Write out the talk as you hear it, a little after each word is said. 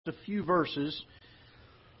a few verses,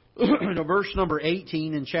 verse number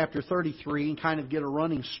 18 in chapter 33, and kind of get a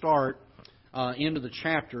running start into the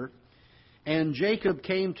chapter. And Jacob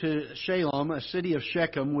came to Shalem, a city of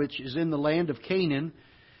Shechem, which is in the land of Canaan,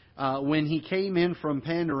 when he came in from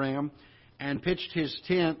Pandaram and pitched his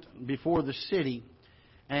tent before the city.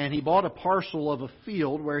 And he bought a parcel of a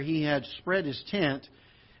field where he had spread his tent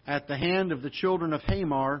at the hand of the children of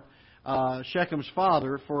Hamor, Shechem's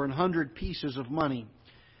father, for 100 pieces of money.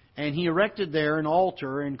 And he erected there an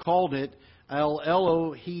altar and called it El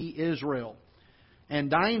Elohe Israel. And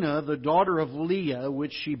Dinah, the daughter of Leah,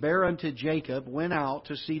 which she bare unto Jacob, went out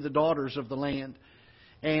to see the daughters of the land.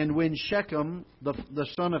 And when Shechem, the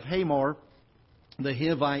son of Hamor, the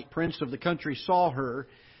Hivite prince of the country, saw her,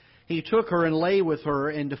 he took her and lay with her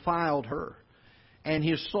and defiled her. And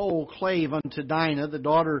his soul clave unto Dinah, the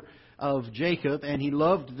daughter of Jacob, and he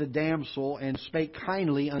loved the damsel and spake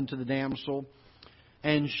kindly unto the damsel.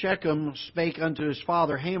 And Shechem spake unto his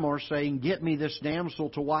father Hamor, saying, Get me this damsel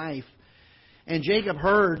to wife. And Jacob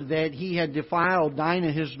heard that he had defiled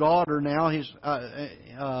Dinah his daughter. Now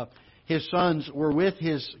his sons were with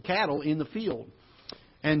his cattle in the field.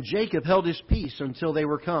 And Jacob held his peace until they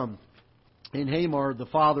were come. And Hamor, the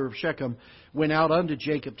father of Shechem, went out unto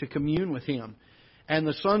Jacob to commune with him. And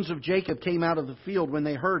the sons of Jacob came out of the field when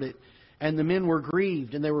they heard it. And the men were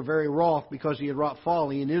grieved, and they were very wroth, because he had wrought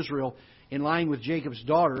folly in Israel, in line with Jacob's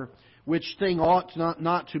daughter, which thing ought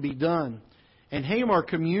not to be done. And Hamor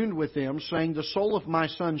communed with them, saying, The soul of my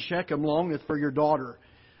son Shechem longeth for your daughter.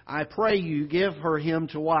 I pray you, give her him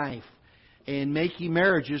to wife, and make ye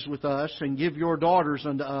marriages with us, and give your daughters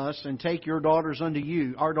unto us, and take your daughters unto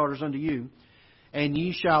you, our daughters unto you. And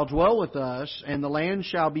ye shall dwell with us, and the land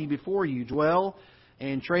shall be before you. Dwell,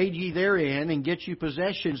 and trade ye therein, and get you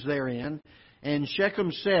possessions therein. And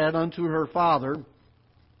Shechem said unto her father,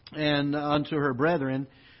 and unto her brethren,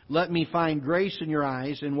 Let me find grace in your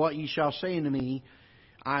eyes, and what ye shall say unto me,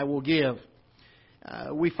 I will give.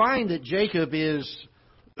 We find that Jacob is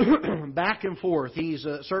back and forth. He's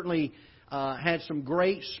certainly had some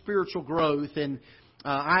great spiritual growth, and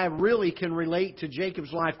I really can relate to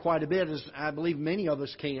Jacob's life quite a bit, as I believe many of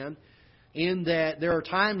us can, in that there are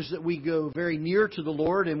times that we go very near to the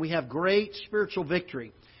Lord, and we have great spiritual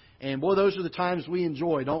victory. And boy, those are the times we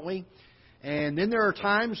enjoy, don't we? And then there are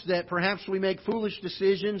times that perhaps we make foolish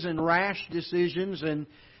decisions and rash decisions, and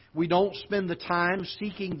we don't spend the time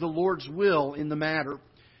seeking the Lord's will in the matter.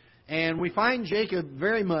 And we find Jacob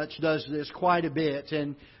very much does this quite a bit.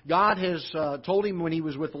 And God has told him when he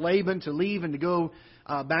was with Laban to leave and to go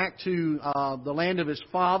back to the land of his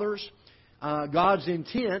fathers. God's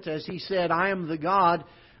intent, as he said, I am the God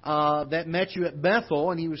that met you at Bethel,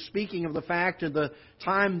 and he was speaking of the fact of the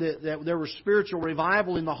time that there was spiritual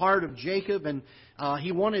revival in the heart of Jacob, and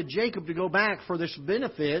he wanted Jacob to go back for this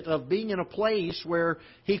benefit of being in a place where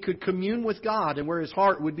he could commune with God and where his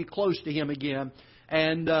heart would be close to Him again.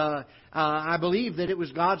 And I believe that it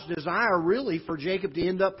was God's desire really for Jacob to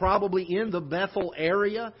end up probably in the Bethel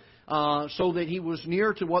area, so that he was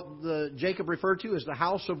near to what Jacob referred to as the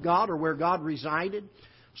house of God, or where God resided.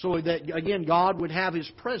 So that, again, God would have His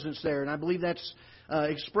presence there. And I believe that's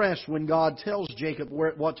expressed when God tells Jacob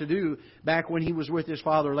what to do back when he was with his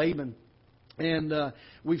father Laban. And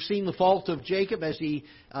we've seen the fault of Jacob as he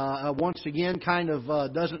once again kind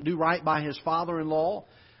of doesn't do right by his father-in-law.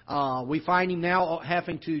 We find him now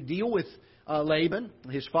having to deal with Laban,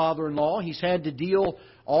 his father-in-law. He's had to deal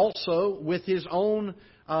also with his own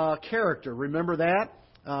character. Remember that?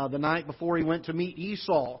 The night before he went to meet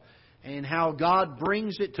Esau. And how God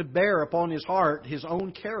brings it to bear upon his heart, his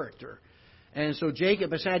own character. And so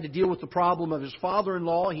Jacob has had to deal with the problem of his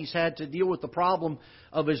father-in-law. He's had to deal with the problem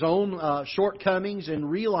of his own shortcomings and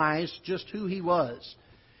realize just who he was.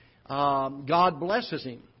 God blesses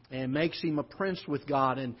him and makes him a prince with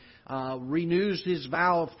God and renews his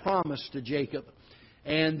vow of promise to Jacob.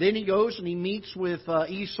 And then he goes and he meets with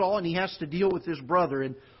Esau, and he has to deal with his brother.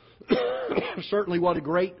 And certainly what a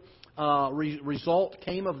great result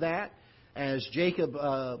came of that, as Jacob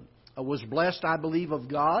was blessed, I believe, of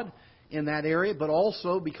God in that area, but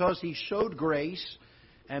also because he showed grace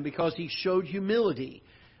and because he showed humility.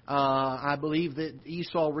 I believe that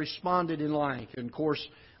Esau responded in like. And of course,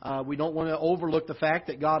 we don't want to overlook the fact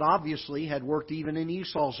that God obviously had worked even in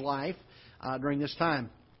Esau's life during this time.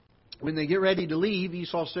 When they get ready to leave,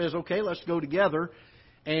 Esau says, okay, let's go together.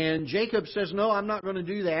 And Jacob says, no, I'm not going to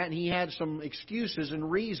do that. And he had some excuses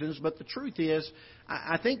and reasons. But the truth is,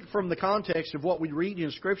 I think from the context of what we read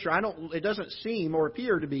in Scripture, it doesn't seem or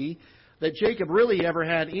appear to be that Jacob really ever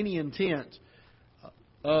had any intent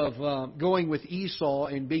of going with Esau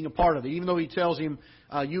and being a part of it. Even though he tells him,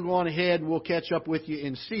 you go on ahead and we'll catch up with you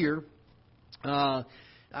in Seir,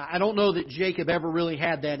 I don't know that Jacob ever really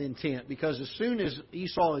had that intent, because as soon as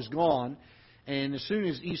Esau is gone and as soon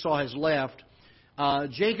as Esau has left,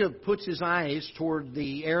 Jacob puts his eyes toward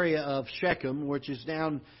the area of Shechem, which is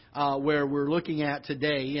down where we're looking at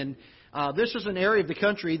today. And this is an area of the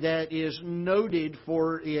country that is noted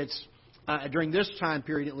for its, during this time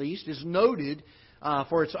period at least, is noted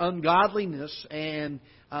for its ungodliness, and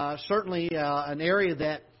certainly an area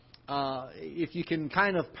that, if you can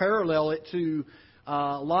kind of parallel it to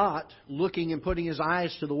Lot looking and putting his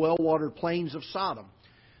eyes to the well-watered plains of Sodom,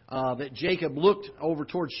 that Jacob looked over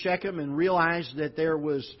towards Shechem and realized that there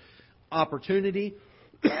was opportunity,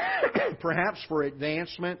 perhaps for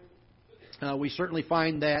advancement. We certainly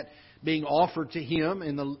find that being offered to him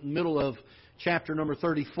in the middle of chapter number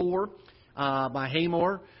 34 by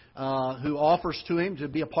Hamor, who offers to him to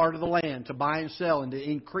be a part of the land, to buy and sell, and to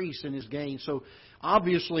increase in his gain. So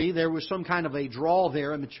obviously there was some kind of a draw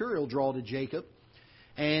there, a material draw to Jacob.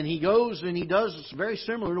 And he goes and he does very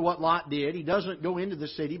similar to what Lot did. He doesn't go into the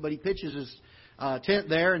city, but he pitches his tent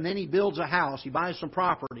there, and then he builds a house. He buys some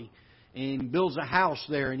property and builds a house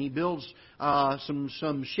there, and he builds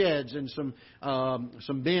some sheds and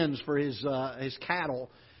some bins for his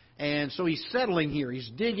cattle. And so he's settling here.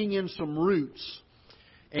 He's digging in some roots.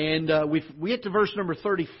 And we get to verse number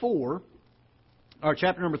 34, or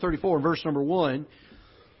chapter number 34, verse number 1.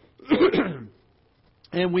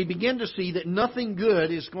 And we begin to see that nothing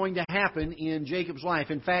good is going to happen in Jacob's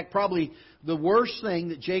life. In fact, probably the worst thing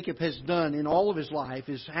that Jacob has done in all of his life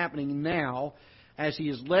is happening now as he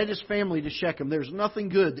has led his family to Shechem. There's nothing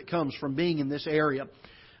good that comes from being in this area.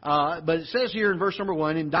 But it says here in verse number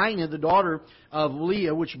 1, And Dinah, the daughter of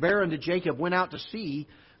Leah, which bare unto Jacob, went out to see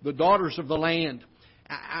the daughters of the land.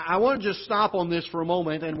 I want to just stop on this for a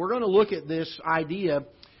moment, and we're going to look at this idea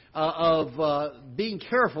of being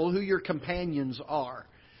careful who your companions are.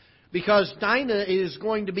 Because Dinah is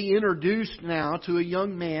going to be introduced now to a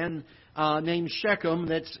young man named Shechem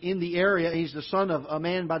that's in the area. He's the son of a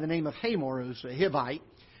man by the name of Hamor, who's a Hivite.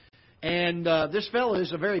 And this fellow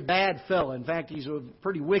is a very bad fellow. In fact, he's a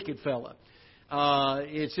pretty wicked fellow.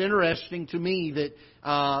 It's interesting to me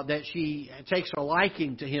that she takes a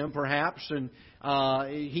liking to him, perhaps, and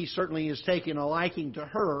he certainly is taking a liking to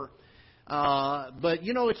her. But,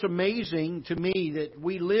 you know, it's amazing to me that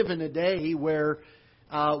we live in a day where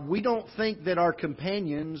we don't think that our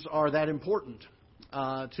companions are that important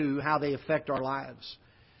to how they affect our lives.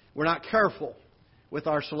 We're not careful with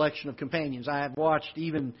our selection of companions. I have watched,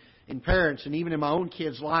 even in parents and even in my own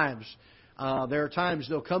kids' lives, there are times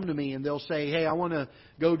they'll come to me and they'll say, hey, I want to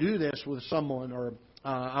go do this with someone, or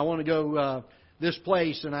I want to go this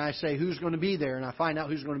place, and I say, who's going to be there? And I find out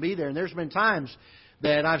who's going to be there. And there's been times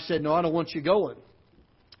that I've said, no, I don't want you going.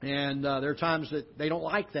 And there are times that they don't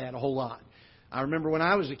like that a whole lot. I remember when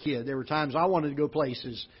I was a kid, there were times I wanted to go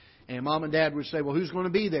places, and Mom and Dad would say, well, who's going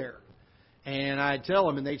to be there? And I'd tell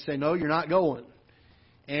them, and they'd say, no, you're not going.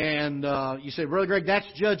 And you say, Brother Greg, that's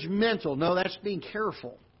judgmental. No, that's being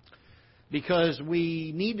careful. Because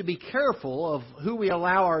we need to be careful of who we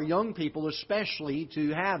allow our young people especially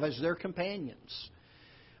to have as their companions.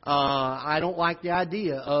 I don't like the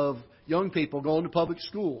idea of young people going to public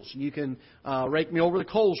schools. You can rake me over the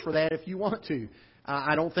coals for that if you want to.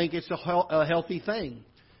 I don't think it's a healthy thing.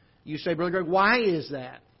 You say, Brother Greg, why is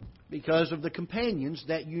that? Because of the companions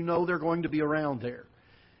that you know they're going to be around there.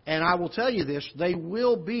 And I will tell you this, they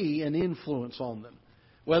will be an influence on them.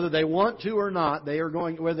 Whether they want to or not, they are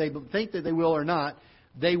going, whether they think that they will or not,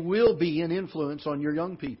 they will be an influence on your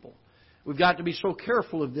young people. We've got to be so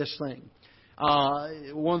careful of this thing.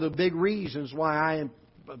 One of the big reasons why I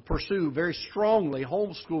pursue very strongly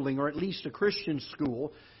homeschooling, or at least a Christian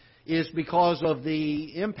school, is because of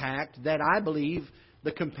the impact that I believe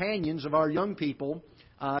the companions of our young people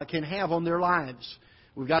can have on their lives.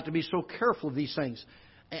 We've got to be so careful of these things.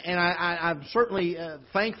 And I'm certainly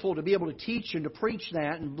thankful to be able to teach and to preach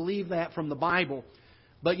that and believe that from the Bible.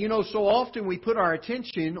 But, you know, so often we put our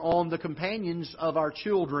attention on the companions of our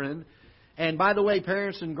children. And by the way,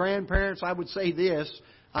 parents and grandparents, I would say this.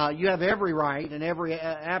 You have every right and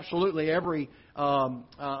absolutely every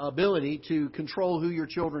ability to control who your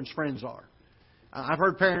children's friends are. I've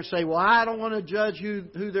heard parents say, well, I don't want to judge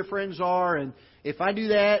who their friends are, and if I do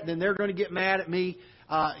that, then they're going to get mad at me.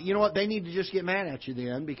 You know what? They need to just get mad at you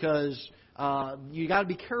then, because you got to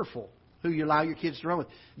be careful who you allow your kids to run with.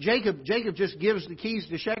 Jacob just gives the keys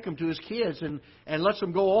to Shechem to his kids and lets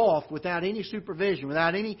them go off without any supervision,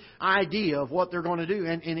 without any idea of what they're going to do,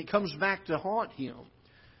 and it comes back to haunt him.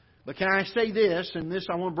 But can I say this, and this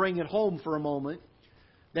I want to bring it home for a moment.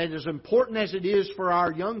 that as important as it is for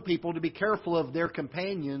our young people to be careful of their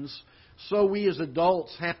companions, so we as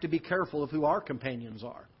adults have to be careful of who our companions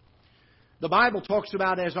are. The Bible talks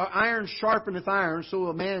about as iron sharpeneth iron, so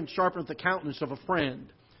a man sharpeneth the countenance of a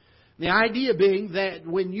friend. The idea being that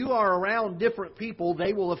when you are around different people,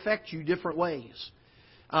 they will affect you different ways.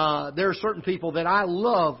 There are certain people that I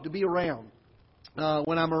love to be around.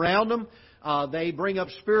 When I'm around them, they bring up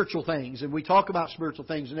spiritual things, and we talk about spiritual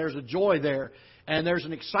things, and there's a joy there, and there's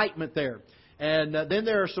an excitement there. And then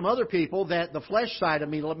there are some other people that the flesh side of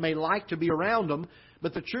me may like to be around them,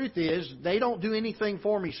 but the truth is they don't do anything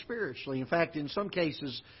for me spiritually. In fact, in some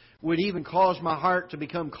cases, would even cause my heart to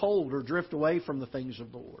become cold or drift away from the things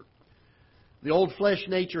of the Lord. The old flesh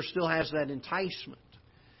nature still has that enticement.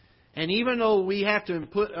 And even though we have to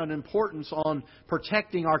put an importance on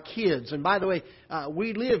protecting our kids, and by the way,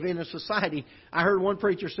 we live in a society, I heard one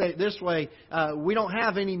preacher say it this way, we don't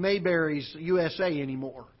have any Mayberries USA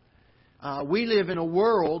anymore. We live in a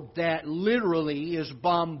world that literally is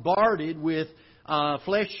bombarded with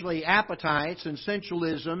fleshly appetites and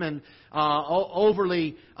sensualism and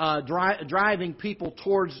overly driving people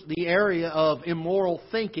towards the area of immoral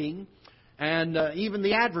thinking. And even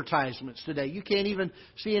the advertisements today. You can't even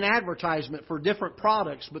see an advertisement for different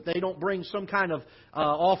products, but they don't bring some kind of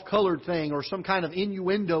off-colored thing or some kind of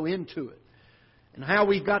innuendo into it. And how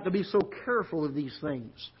we've got to be so careful of these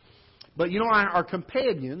things. But you know, our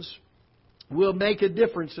companions will make a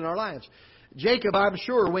difference in our lives. Jacob, I'm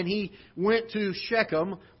sure, when he went to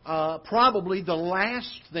Shechem, probably the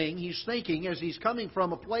last thing he's thinking as he's coming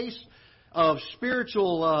from a place of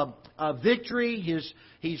spiritual victory.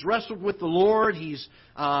 He's wrestled with the Lord. He's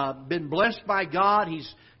been blessed by God.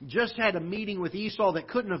 He's just had a meeting with Esau that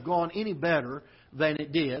couldn't have gone any better than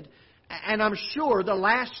it did. And I'm sure the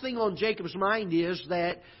last thing on Jacob's mind is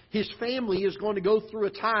that his family is going to go through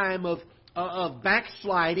a time of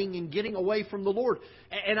backsliding and getting away from the Lord.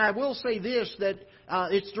 And I will say this, that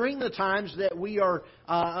it's during the times that we are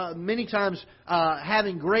many times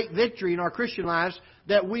having great victory in our Christian lives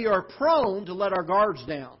that we are prone to let our guards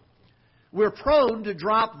down. We're prone to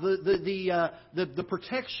drop the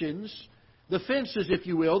protections, the fences, if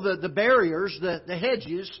you will, the barriers, the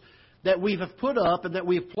hedges that we have put up and that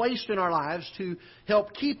we have placed in our lives to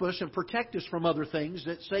help keep us and protect us from other things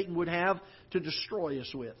that Satan would have to destroy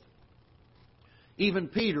us with. Even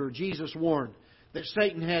Peter, Jesus warned that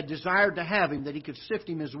Satan had desired to have him, that he could sift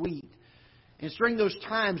him as wheat. And it's during those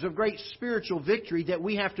times of great spiritual victory that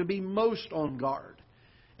we have to be most on guard.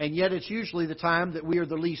 And yet it's usually the time that we are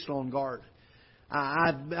the least on guard.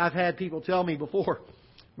 I've had people tell me before,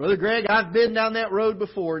 Brother Greg, I've been down that road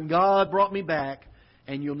before and God brought me back,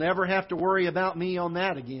 and you'll never have to worry about me on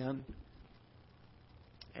that again.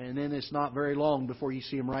 And then it's not very long before you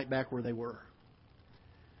see them right back where they were.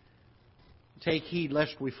 Take heed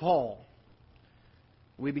lest we fall.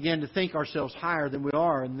 We begin to think ourselves higher than we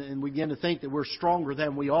are, and we begin to think that we're stronger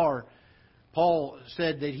than we are. Paul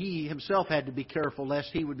said that he himself had to be careful lest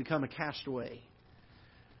he would become a castaway.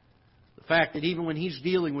 The fact that even when he's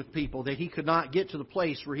dealing with people, that he could not get to the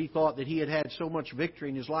place where he thought that he had had so much victory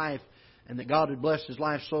in his life and that God had blessed his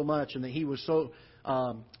life so much and that he was so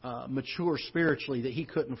mature spiritually that he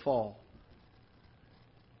couldn't fall.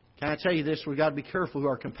 Can I tell you this? We've got to be careful who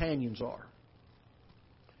our companions are.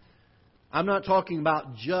 I'm not talking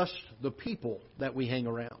about just the people that we hang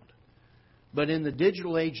around. But in the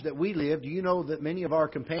digital age that we live, do you know that many of our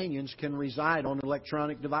companions can reside on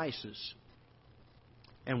electronic devices?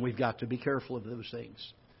 And we've got to be careful of those things.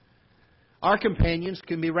 Our companions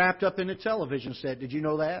can be wrapped up in a television set. Did you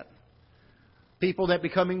know that? People that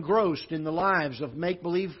become engrossed in the lives of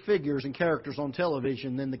make-believe figures and characters on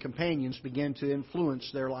television, then the companions begin to influence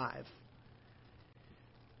their life.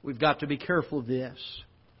 We've got to be careful of this.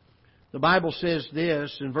 The Bible says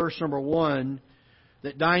this in verse number 1,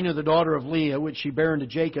 that Dinah, the daughter of Leah, which she bare unto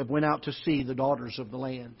Jacob, went out to see the daughters of the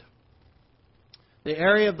land. The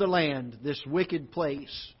area of the land, this wicked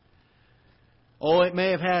place. Oh, it may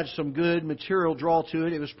have had some good material draw to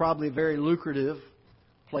it. It was probably a very lucrative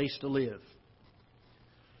place to live.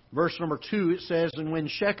 Verse number 2, it says, and when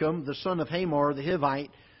Shechem, the son of Hamor, the Hivite,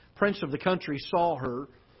 prince of the country, saw her,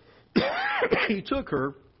 he took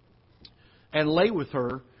her and lay with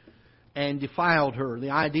her, and defiled her. The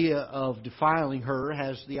idea of defiling her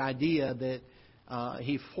has the idea that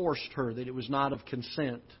he forced her, that it was not of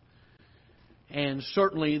consent. And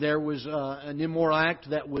certainly there was an immoral act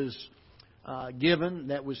that was given,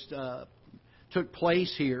 that was took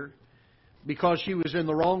place here, because she was in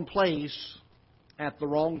the wrong place at the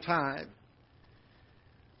wrong time.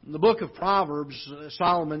 In the book of Proverbs,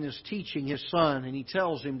 Solomon is teaching his son, and he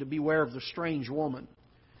tells him to beware of the strange woman.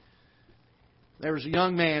 There was a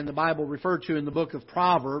young man the Bible referred to in the book of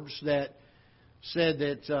Proverbs that said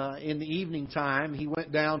that in the evening time he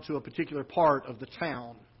went down to a particular part of the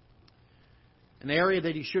town, an area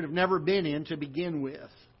that he should have never been in to begin with.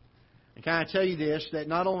 And can I tell you this, that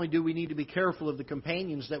not only do we need to be careful of the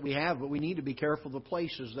companions that we have, but we need to be careful of the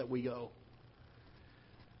places that we go.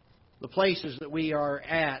 The places that we are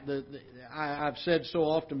at. I've said so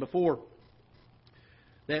often before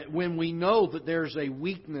that when we know that there's a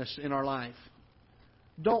weakness in our life,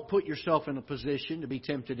 don't put yourself in a position to be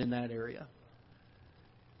tempted in that area.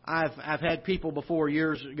 I've had people before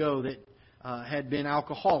years ago that had been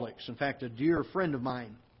alcoholics. In fact, a dear friend of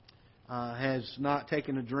mine has not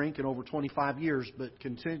taken a drink in over 25 years, but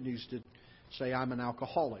continues to say, I'm an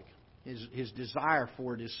alcoholic. His desire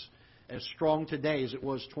for it is as strong today as it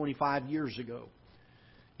was 25 years ago.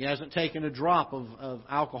 He hasn't taken a drop of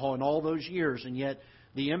alcohol in all those years, and yet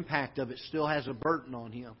the impact of it still has a burden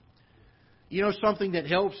on him. You know something that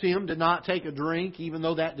helps him to not take a drink, even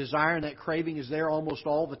though that desire and that craving is there almost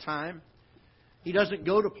all the time? He doesn't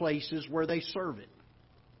go to places where they serve it.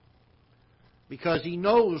 Because he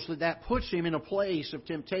knows that that puts him in a place of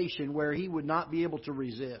temptation where he would not be able to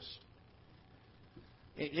resist.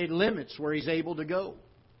 It limits where he's able to go.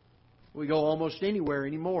 We go almost anywhere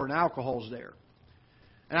anymore, and alcohol's there.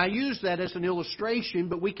 And I use that as an illustration,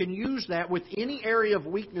 but we can use that with any area of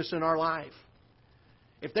weakness in our life.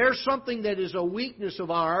 If there's something that is a weakness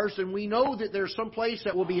of ours, and we know that there's some place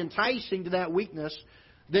that will be enticing to that weakness,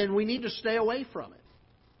 then we need to stay away from it.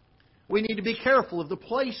 We need to be careful of the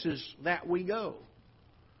places that we go,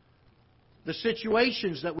 the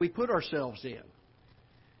situations that we put ourselves in.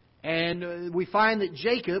 And we find that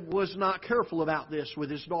Jacob was not careful about this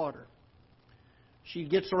with his daughter. She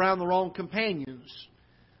gets around the wrong companions.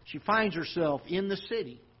 She finds herself in the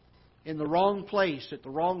city, in the wrong place at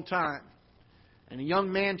the wrong time. And a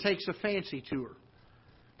young man takes a fancy to her,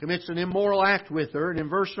 commits an immoral act with her. And in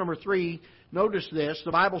verse number 3, notice this,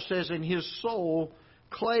 the Bible says, and his soul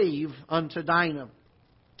clave unto Dinah.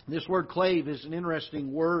 This word clave is an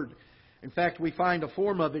interesting word. In fact, we find a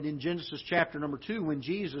form of it in Genesis chapter number 2 when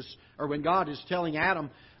God is telling Adam,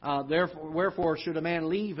 wherefore should a man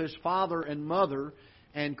leave his father and mother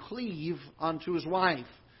and cleave unto his wife.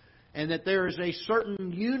 And that there is a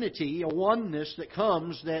certain unity, a oneness that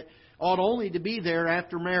comes that ought only to be there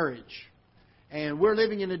after marriage. And we're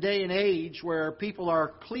living in a day and age where people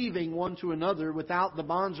are cleaving one to another without the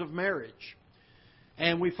bonds of marriage.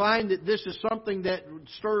 And we find that this is something that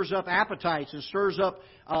stirs up appetites and stirs up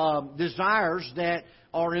desires that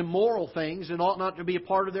are immoral things and ought not to be a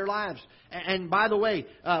part of their lives. And by the way,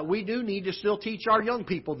 we do need to still teach our young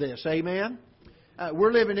people this. Amen?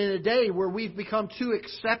 We're living in a day where we've become too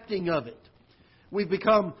accepting of it. We've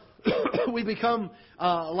become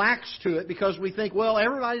lax to it because we think, well,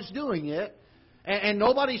 everybody's doing it. And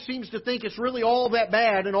nobody seems to think it's really all that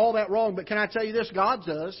bad and all that wrong. But can I tell you this? God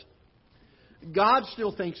does. God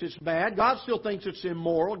still thinks it's bad. God still thinks it's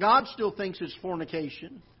immoral. God still thinks it's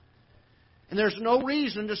fornication. And there's no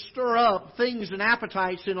reason to stir up things and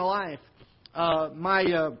appetites in a life. When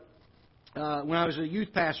I was a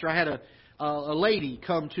youth pastor, I had a lady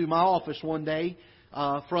come to my office one day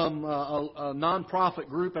from a nonprofit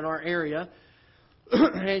group in our area.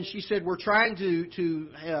 And she said, we're trying to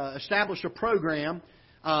establish a program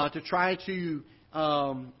to try to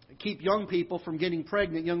keep young people from getting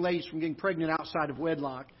pregnant, young ladies from getting pregnant outside of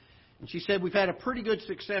wedlock. And she said, we've had a pretty good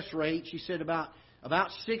success rate. She said about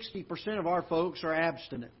 60% of our folks are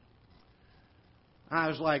abstinent. I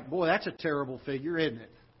was like, boy, that's a terrible figure, isn't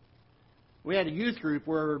it? We had a youth group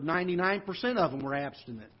where 99% of them were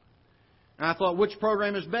abstinent. And I thought, which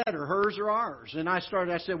program is better, hers or ours? And I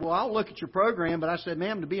said, well, I'll look at your program, but I said,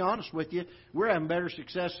 ma'am, to be honest with you, we're having better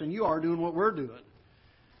success than you are doing what we're doing.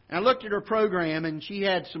 And I looked at her program, and she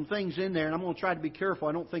had some things in there, and I'm going to try to be careful.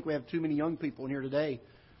 I don't think we have too many young people in here today.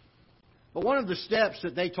 But one of the steps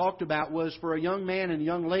that they talked about was for a young man and a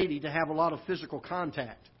young lady to have a lot of physical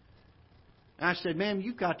contact. And I said, ma'am,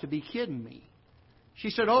 you've got to be kidding me. She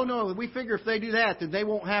said, oh, no, we figure if they do that, then they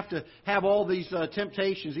won't have to have all these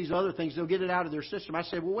temptations, these other things. They'll get it out of their system. I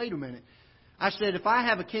said, well, wait a minute. I said, if I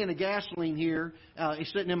have a can of gasoline here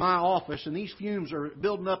sitting in my office and these fumes are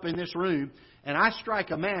building up in this room and I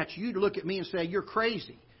strike a match, you'd look at me and say, you're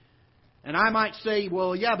crazy. And I might say,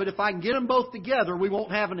 well, yeah, but if I can get them both together, we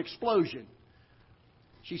won't have an explosion.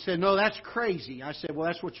 She said, no, that's crazy. I said, well,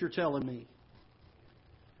 that's what you're telling me.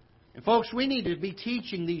 And folks, we need to be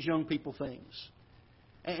teaching these young people things.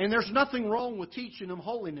 And there's nothing wrong with teaching them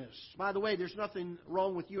holiness. By the way, there's nothing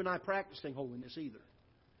wrong with you and I practicing holiness either.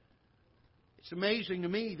 It's amazing to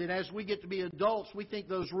me that as we get to be adults, we think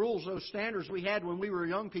those rules, those standards we had when we were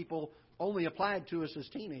young people only applied to us as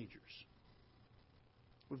teenagers.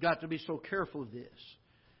 We've got to be so careful of this.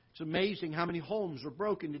 It's amazing how many homes are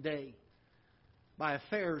broken today by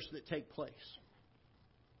affairs that take place.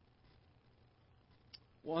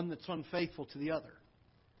 One that's unfaithful to the other.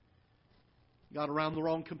 Got around the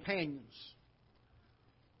wrong companions.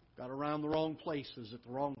 Got around the wrong places at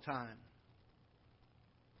the wrong time.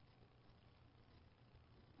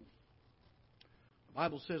 The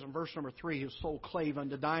Bible says in verse number 3, his soul clave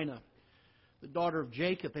unto Dinah, the daughter of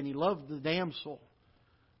Jacob, and he loved the damsel,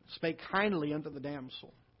 spake kindly unto the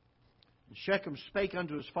damsel. And Shechem spake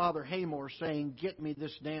unto his father Hamor, saying, Get me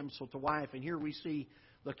this damsel to wife. And here we see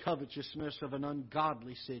the covetousness of an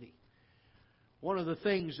ungodly city. One of the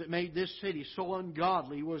things that made this city so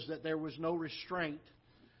ungodly was that there was no restraint.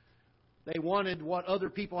 They wanted what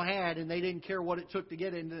other people had, and they didn't care what it took to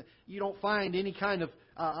get it. And you don't find any kind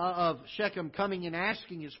of Shechem coming and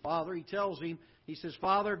asking his father. He tells him, he says,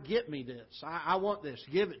 Father, get me this. I want this.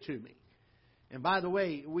 Give it to me. And by the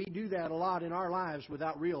way, we do that a lot in our lives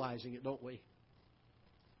without realizing it, don't we?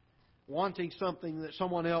 Wanting something that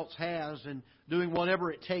someone else has and doing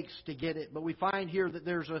whatever it takes to get it. But we find here that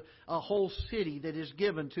there's a whole city that is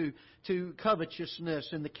given to covetousness,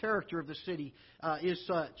 and the character of the city is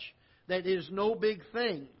such that it is no big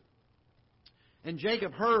thing. And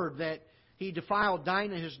Jacob heard that he defiled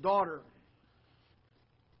Dinah, his daughter.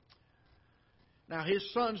 Now his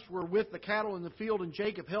sons were with the cattle in the field, and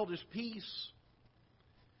Jacob held his peace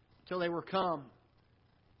until they were come.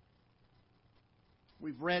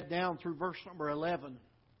 We've read down through verse number 11.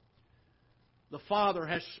 The father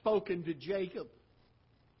has spoken to Jacob.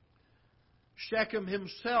 Shechem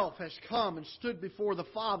himself has come and stood before the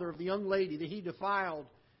father of the young lady that he defiled,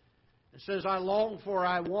 and says, I long for her,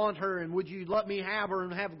 I want her, and would you let me have her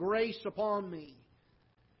and have grace upon me?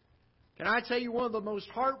 Can I tell you one of the most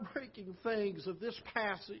heartbreaking things of this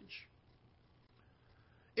passage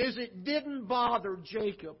is it didn't bother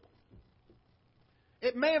Jacob.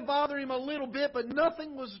 It may have bothered him a little bit, but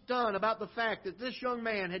nothing was done about the fact that this young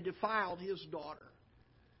man had defiled his daughter.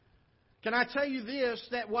 Can I tell you this,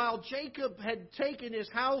 that while Jacob had taken his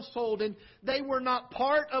household, and they were not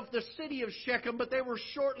part of the city of Shechem, but they were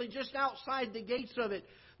shortly just outside the gates of it,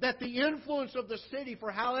 that the influence of the city,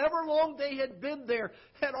 for however long they had been there,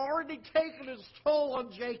 had already taken its toll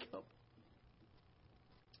on Jacob.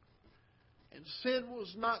 And sin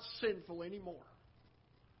was not sinful anymore.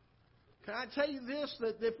 Can I tell you this,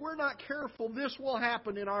 that if we're not careful, this will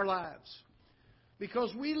happen in our lives.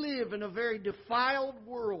 Because we live in a very defiled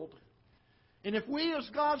world. And if we as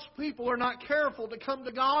God's people are not careful to come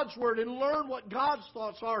to God's Word and learn what God's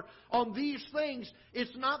thoughts are on these things,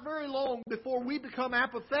 it's not very long before we become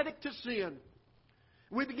apathetic to sin.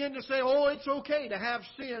 We begin to say, oh, it's okay to have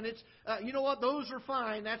sin. It's you know what, those are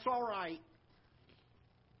fine. That's all right.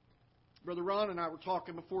 Brother Ron and I were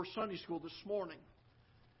talking before Sunday school this morning.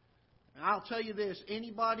 And I'll tell you this,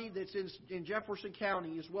 anybody that's in Jefferson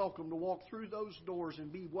County is welcome to walk through those doors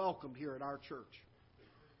and be welcomed here at our church.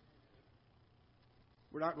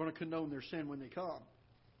 We're not going to condone their sin when they come,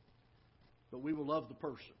 but we will love the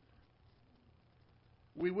person.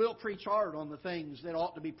 We will preach hard on the things that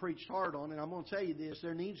ought to be preached hard on, and I'm going to tell you this,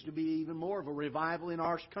 there needs to be even more of a revival in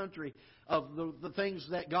our country of the things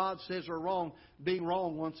that God says are wrong, being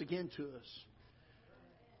wrong once again to us.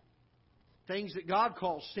 Things that God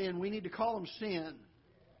calls sin, we need to call them sin.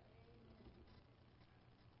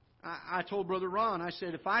 I told Brother Ron, I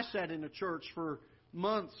said, if I sat in a church for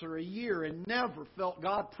months or a year and never felt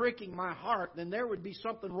God pricking my heart, then there would be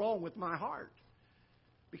something wrong with my heart.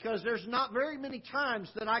 Because there's not very many times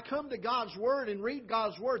that I come to God's Word and read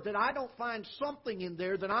God's Word that I don't find something in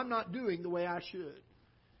there that I'm not doing the way I should.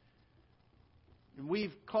 And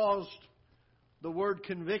we've caused the word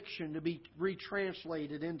conviction to be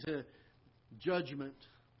retranslated into judgment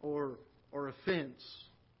or offense.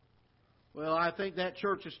 Well, I think that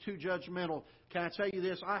church is too judgmental. Can I tell you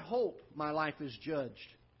this? I hope my life is judged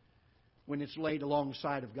when it's laid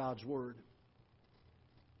alongside of God's Word.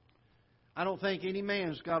 I don't think any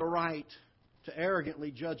man's got a right to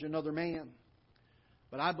arrogantly judge another man.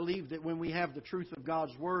 But I believe that when we have the truth of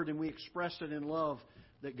God's Word and we express it in love,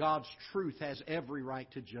 that God's truth has every right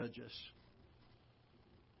to judge us.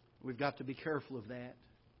 We've got to be careful of that.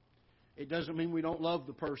 It doesn't mean we don't love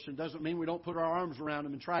the person. It doesn't mean we don't put our arms around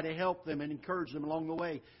them and try to help them and encourage them along the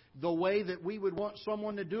way. The way that we would want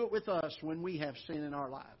someone to do it with us when we have sin in our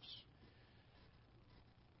lives.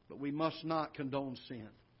 But we must not condone sin.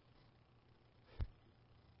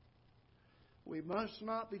 We must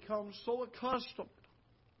not become so accustomed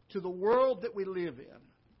to the world that we live in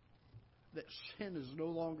that sin is no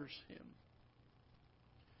longer sin.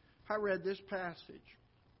 I read this passage.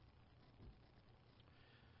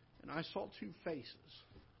 And I saw two faces.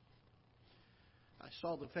 I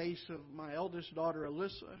saw the face of my eldest daughter,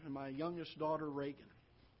 Alyssa, and my youngest daughter, Reagan.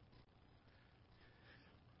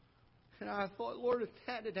 And I thought, Lord, if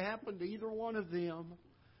that had happened to either one of them,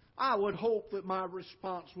 I would hope that my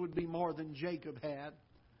response would be more than Jacob had.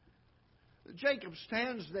 Jacob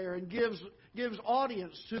stands there and gives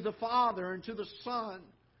audience to the father and to the son.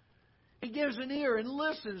 He gives an ear and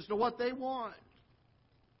listens to what they want.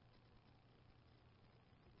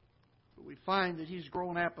 But we find that he's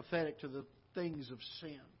grown apathetic to the things of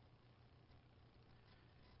sin.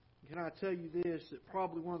 Can I tell you this, that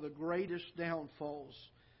probably one of the greatest downfalls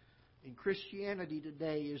in Christianity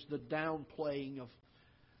today is the downplaying of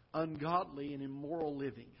ungodly and immoral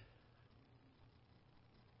living.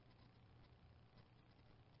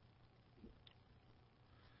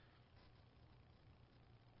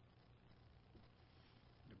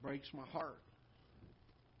 It breaks my heart.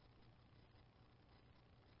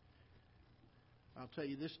 I'll tell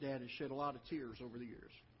you, this dad has shed a lot of tears over the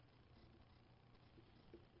years.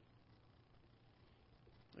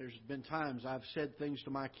 There's been times I've said things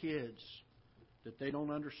to my kids that they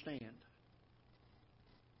don't understand.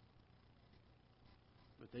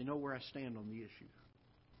 But they know where I stand on the issue.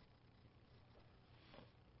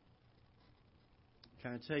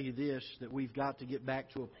 Can I tell you this, that we've got to get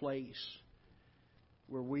back to a place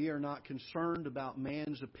where we are not concerned about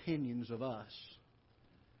man's opinions of us.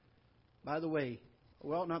 By the way,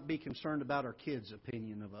 we ought not be concerned about our kids'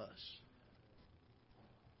 opinion of us.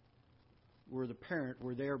 We're the parent.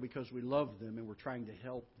 We're there because we love them and we're trying to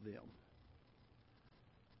help them.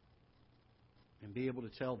 And be able to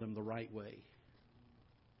tell them the right way.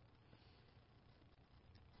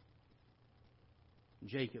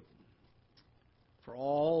 Jacob, for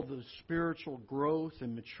all the spiritual growth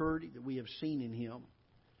and maturity that we have seen in him,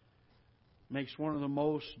 makes one of the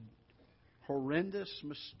most horrendous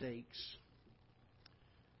mistakes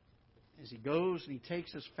as he goes and he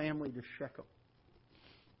takes his family to Shechem.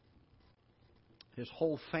 His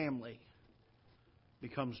whole family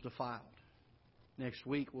becomes defiled. Next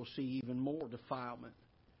week we'll see even more defilement.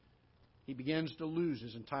 He begins to lose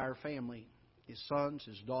his entire family, his sons,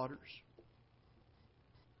 his daughters.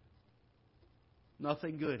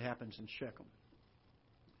 Nothing good happens in Shechem.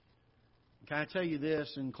 Can I tell you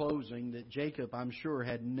this in closing, that Jacob, I'm sure,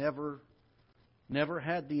 had never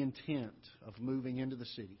had the intent of moving into the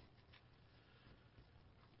city.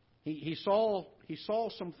 He saw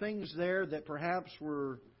some things there that perhaps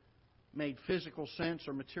made physical sense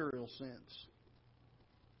or material sense.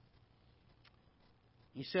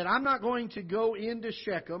 He said, I'm not going to go into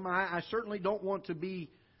Shechem. I certainly don't want to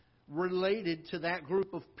be related to that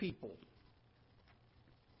group of people.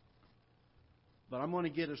 But I'm going to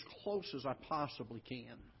get as close as I possibly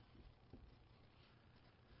can.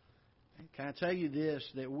 Can I tell you this,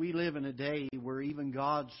 that we live in a day where even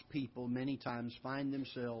God's people many times find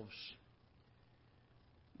themselves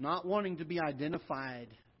not wanting to be identified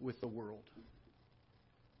with the world,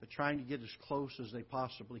 but trying to get as close as they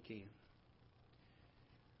possibly can.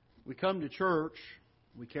 We come to church,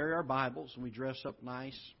 we carry our Bibles, and we dress up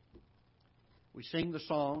nice. We sing the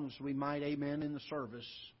songs, we might amen in the service.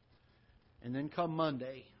 And then come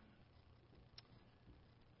Monday,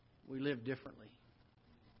 we live differently.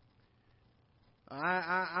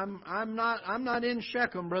 I'm not in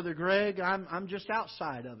Shechem, Brother Greg. I'm just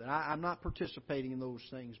outside of it. I'm not participating in those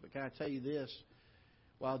things. But can I tell you this?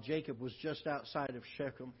 While Jacob was just outside of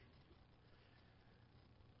Shechem,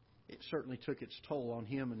 it certainly took its toll on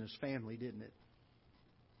him and his family, didn't it?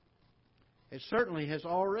 It certainly has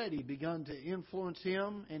already begun to influence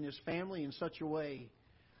him and his family in such a way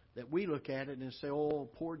that we look at it and say, oh,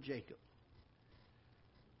 poor Jacob.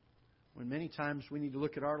 When many times we need to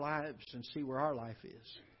look at our lives and see where our life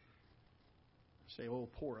is. Say, oh,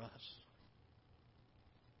 poor us.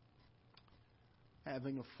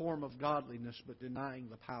 Having a form of godliness but denying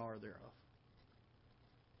the power thereof.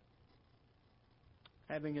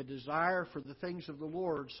 Having a desire for the things of the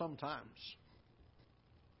Lord sometimes.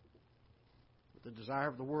 But the desire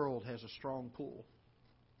of the world has a strong pull.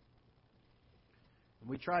 And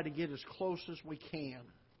we try to get as close as we can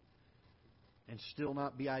and still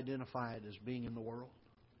not be identified as being in the world.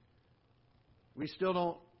 We still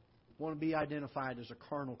don't want to be identified as a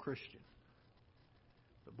carnal Christian.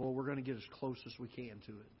 But boy, we're going to get as close as we can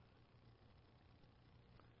to it.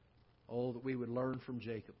 Oh, that we would learn from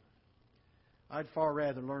Jacob. I'd far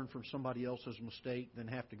rather learn from somebody else's mistake than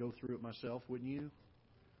have to go through it myself, wouldn't you?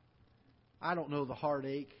 I don't know the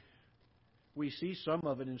heartache. We see some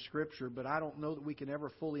of it in Scripture, but I don't know that we can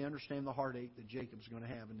ever fully understand the heartache that Jacob's going to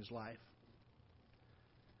have in his life.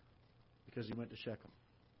 Because he went to Shechem.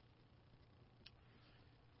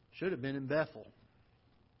 Should have been in Bethel.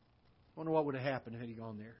 Wonder what would have happened had he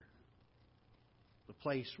gone there. The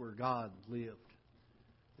place where God lived.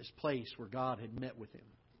 This place where God had met with him.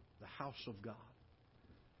 The house of God.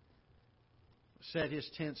 Set his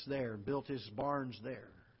tents there and built his barns there.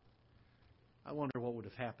 I wonder what would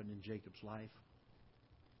have happened in Jacob's life.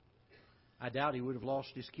 I doubt he would have lost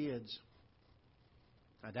his kids.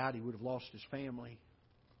 I doubt he would have lost his family.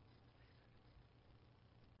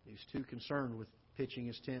 He was too concerned with pitching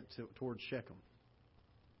his tent towards Shechem,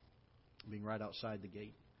 being right outside the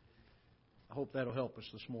gate. I hope that'll help us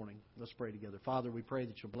this morning. Let's pray together. Father, we pray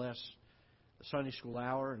that you'll bless the Sunday school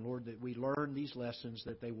hour, and Lord, that we learn these lessons,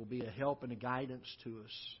 that they will be a help and a guidance to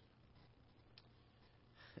us.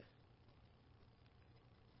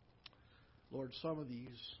 Lord, some of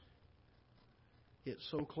these hit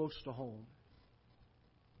so close to home.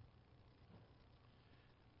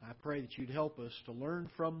 I pray that you'd help us to learn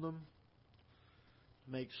from them,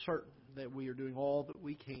 to make certain that we are doing all that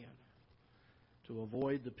we can to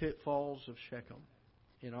avoid the pitfalls of Shechem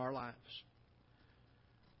in our lives.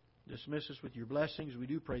 Dismiss us with your blessings. We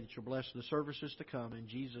do pray that you'll bless the services to come. In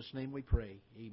Jesus' name we pray. Amen.